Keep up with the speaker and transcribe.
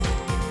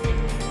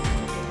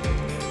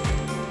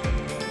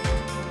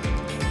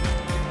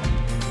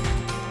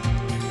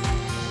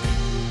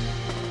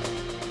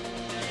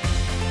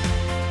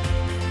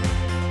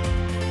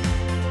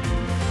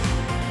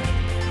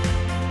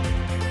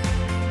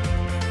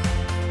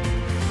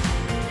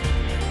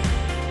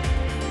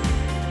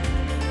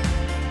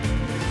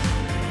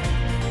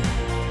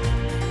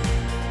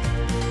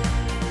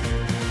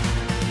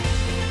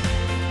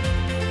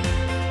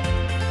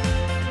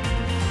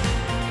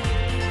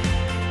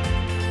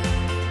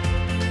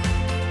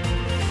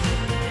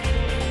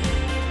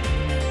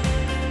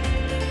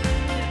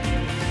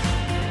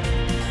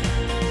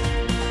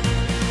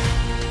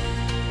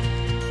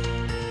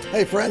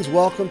Hey friends,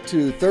 welcome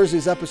to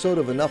Thursday's episode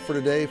of Enough for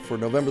Today for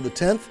November the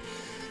 10th.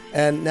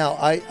 And now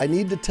I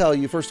need to tell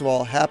you, first of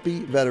all,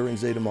 happy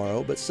Veterans Day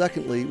tomorrow. But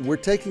secondly, we're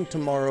taking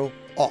tomorrow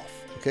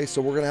off. Okay,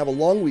 so we're going to have a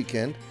long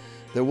weekend.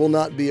 There will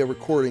not be a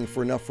recording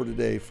for Enough for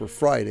Today for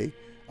Friday.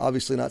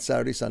 Obviously not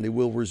Saturday, Sunday.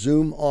 We'll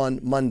resume on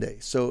Monday.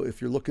 So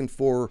if you're looking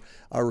for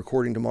our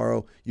recording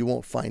tomorrow, you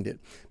won't find it.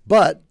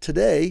 But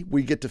today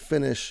we get to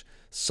finish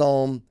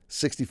Psalm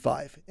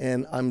 65.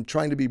 And I'm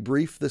trying to be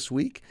brief this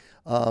week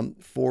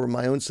for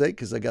my own sake,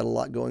 because I got a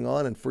lot going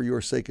on, and for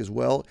your sake as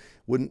well.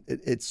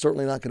 It's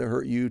certainly not going to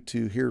hurt you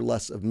to hear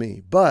less of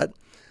me. But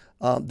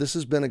this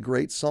has been a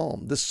great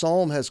psalm. This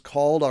psalm has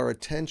called our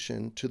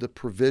attention to the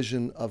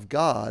provision of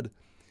God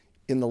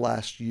in the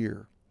last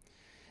year.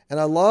 And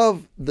I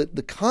love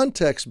the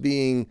context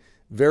being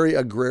very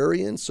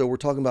agrarian. So we're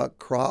talking about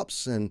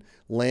crops and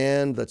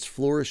land that's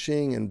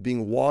flourishing and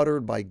being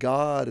watered by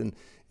God,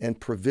 and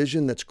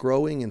provision that's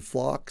growing in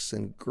flocks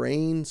and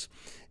grains.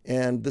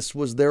 And this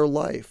was their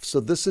life. So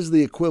this is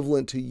the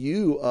equivalent to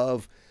you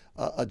of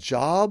a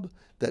job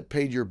that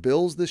paid your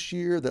bills this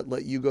year, that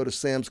let you go to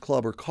Sam's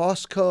Club or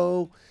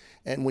Costco.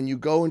 And when you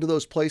go into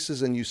those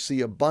places and you see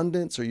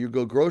abundance, or you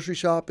go grocery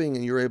shopping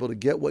and you're able to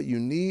get what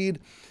you need,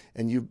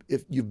 and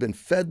if you've been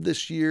fed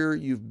this year,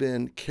 you've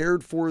been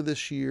cared for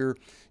this year,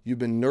 you've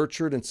been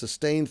nurtured and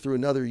sustained through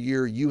another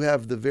year, you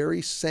have the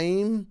very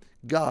same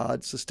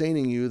God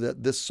sustaining you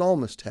that this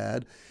psalmist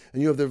had,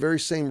 and you have the very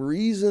same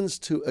reasons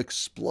to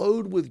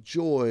explode with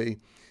joy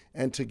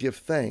and to give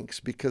thanks,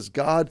 because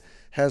God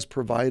has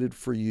provided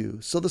for you.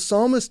 So the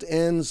psalmist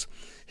ends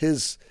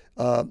his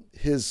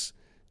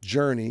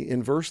journey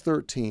in verse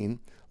 13,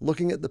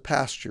 looking at the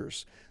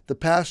pastures. The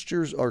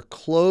pastures are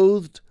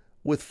clothed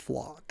with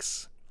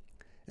flocks.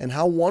 And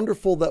how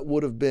wonderful that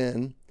would have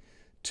been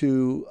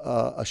to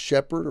a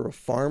shepherd or a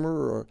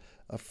farmer or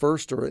a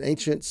first or an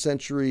ancient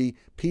century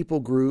people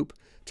group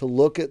to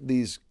look at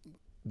these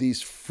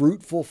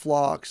fruitful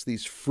flocks,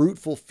 these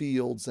fruitful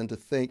fields, and to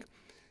think,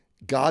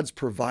 God's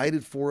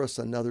provided for us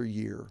another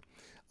year.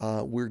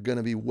 We're going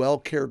to be well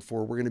cared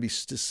for. We're going to be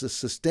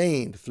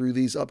sustained through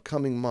these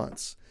upcoming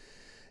months.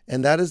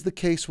 And that is the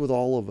case with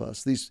all of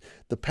us.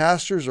 The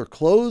pastures are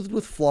clothed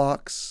with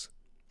flocks,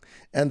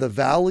 and the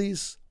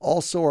valleys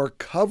also are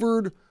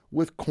covered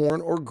with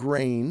corn or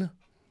grain.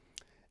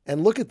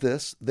 And look at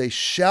this, they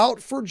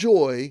shout for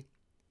joy,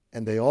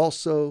 and they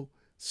also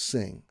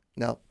sing.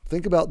 Now,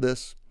 think about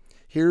this.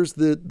 Here's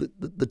the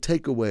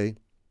takeaway.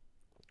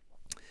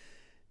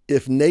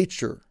 If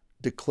nature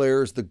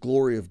declares the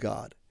glory of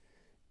God,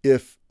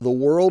 if the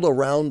world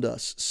around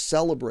us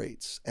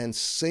celebrates and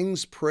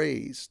sings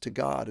praise to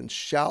God and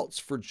shouts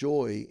for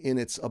joy in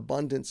its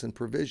abundance and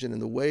provision, in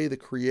the way the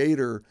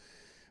Creator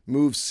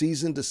moves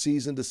season to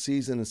season to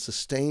season and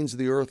sustains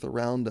the earth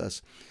around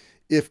us,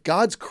 if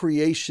God's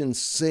creation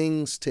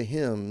sings to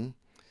Him,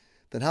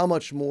 then how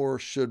much more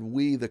should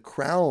we, the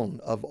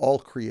crown of all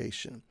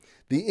creation,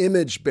 the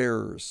image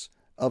bearers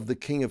of the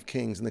King of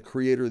Kings and the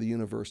Creator of the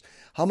universe,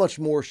 how much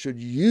more should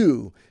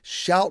you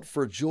shout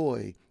for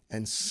joy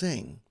and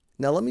sing?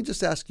 Now, let me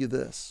just ask you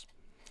this.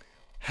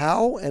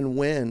 How and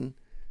when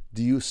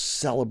do you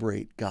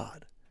celebrate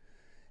God?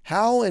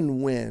 How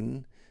and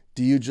when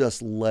do you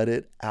just let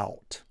it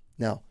out?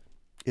 Now,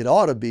 it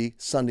ought to be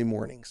Sunday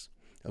mornings,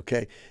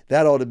 okay?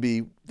 That ought to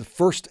be the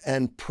first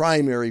and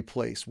primary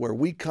place where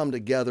we come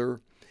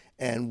together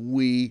and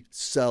we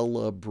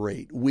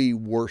celebrate, we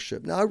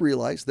worship. Now, I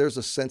realize there's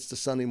a sense to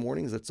Sunday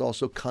mornings that's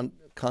also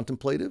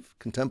contemplative,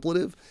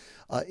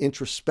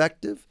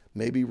 introspective,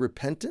 maybe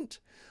repentant,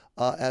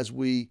 as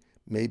we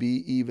maybe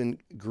even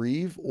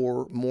grieve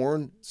or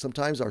mourn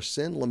sometimes our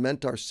sin,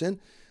 lament our sin.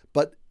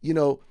 But,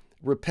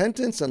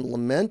 repentance and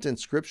lament in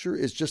Scripture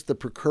is just the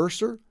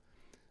precursor.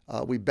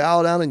 We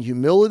bow down in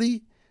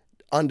humility,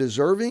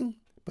 undeserving,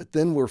 but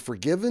then we're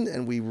forgiven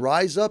and we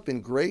rise up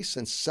in grace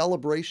and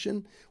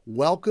celebration,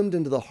 welcomed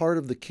into the heart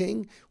of the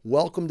King,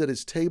 welcomed at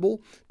His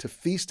table to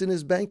feast in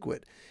His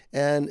banquet.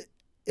 And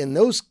in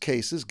those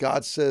cases,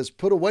 God says,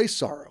 put away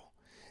sorrow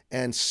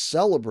and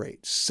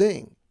celebrate,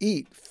 sing,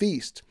 eat,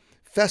 feast,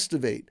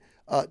 festivate,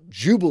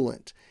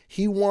 jubilant.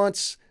 He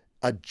wants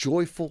a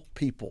joyful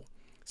people.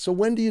 So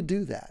when do you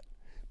do that?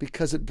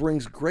 Because it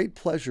brings great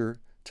pleasure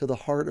to the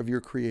heart of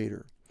your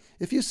Creator.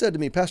 If you said to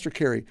me, Pastor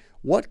Kerry,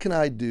 what can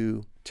I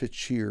do to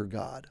cheer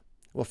God?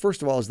 Well,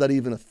 first of all, is that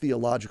even a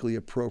theologically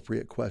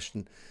appropriate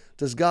question?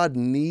 Does God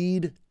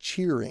need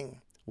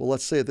cheering? Well,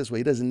 let's say it this way.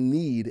 He doesn't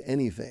need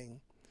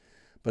anything.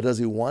 But does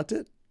He want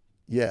it?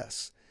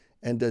 Yes.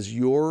 And does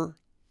your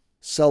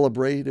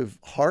celebrative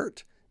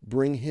heart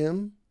bring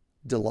Him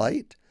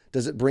delight?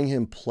 Does it bring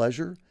Him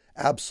pleasure?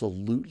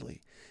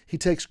 Absolutely. He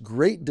takes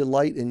great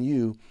delight in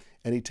you,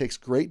 and He takes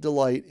great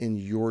delight in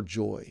your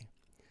joy.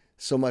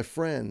 So, my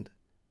friend,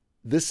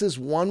 this is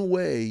one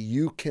way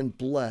you can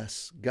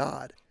bless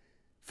God.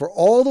 For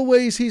all the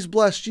ways He's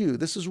blessed you,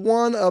 this is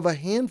one of a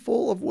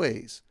handful of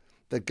ways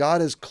that God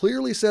has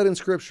clearly said in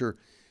Scripture,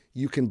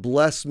 you can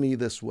bless me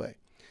this way.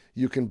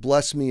 You can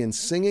bless me in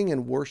singing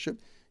and worship.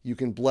 You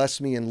can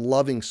bless me in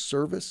loving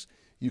service.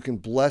 You can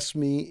bless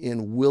me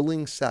in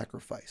willing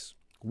sacrifice,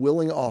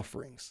 willing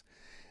offerings,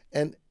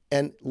 and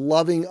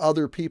loving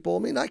other people. I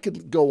mean, I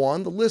could go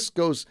on. The list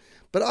goes,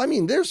 but I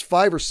mean, there's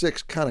 5 or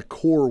 6 kind of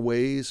core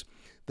ways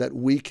that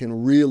we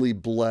can really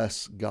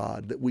bless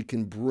God, that we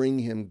can bring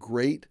him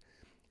great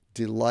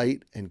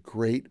delight and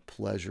great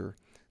pleasure.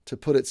 To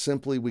put it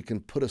simply, we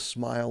can put a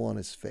smile on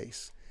his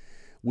face.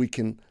 We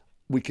can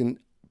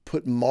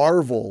put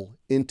marvel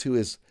into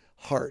his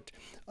heart.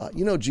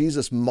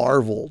 Jesus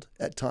marveled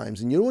at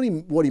times. And you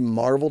know what he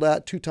marveled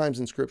at 2 times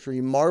in Scripture?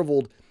 He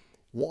marveled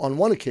on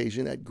one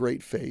occasion at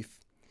great faith,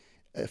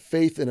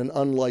 faith in an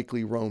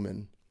unlikely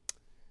Roman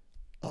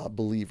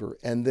believer.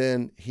 And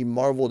then he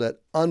marveled at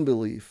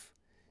unbelief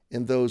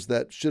in those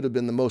that should have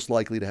been the most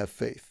likely to have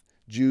faith,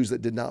 Jews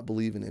that did not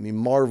believe in him. He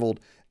marveled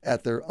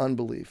at their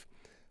unbelief.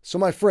 So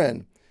my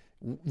friend,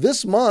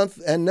 this month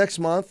and next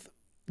month,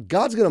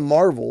 God's going to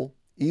marvel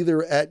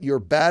either at your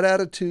bad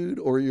attitude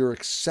or your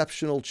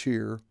exceptional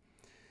cheer.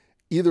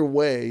 Either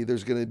way,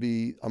 there's going to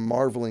be a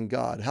marveling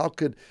God. How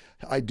could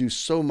I do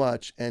so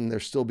much and there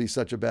still be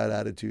such a bad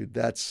attitude?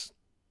 That's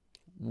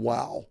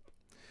wow.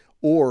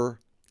 Or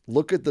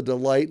look at the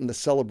delight and the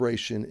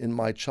celebration in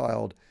my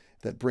child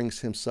that brings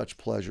him such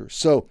pleasure.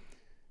 So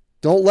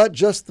don't let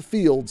just the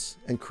fields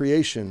and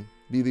creation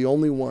be the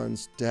only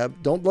ones to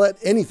have, don't let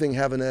anything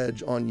have an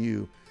edge on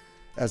you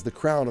as the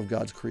crown of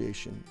God's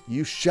creation.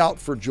 You shout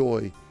for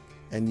joy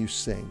and you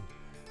sing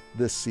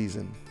this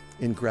season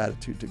in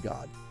gratitude to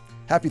God.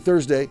 Happy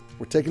Thursday.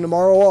 We're taking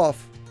tomorrow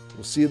off.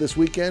 We'll see you this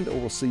weekend or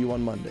we'll see you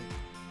on Monday.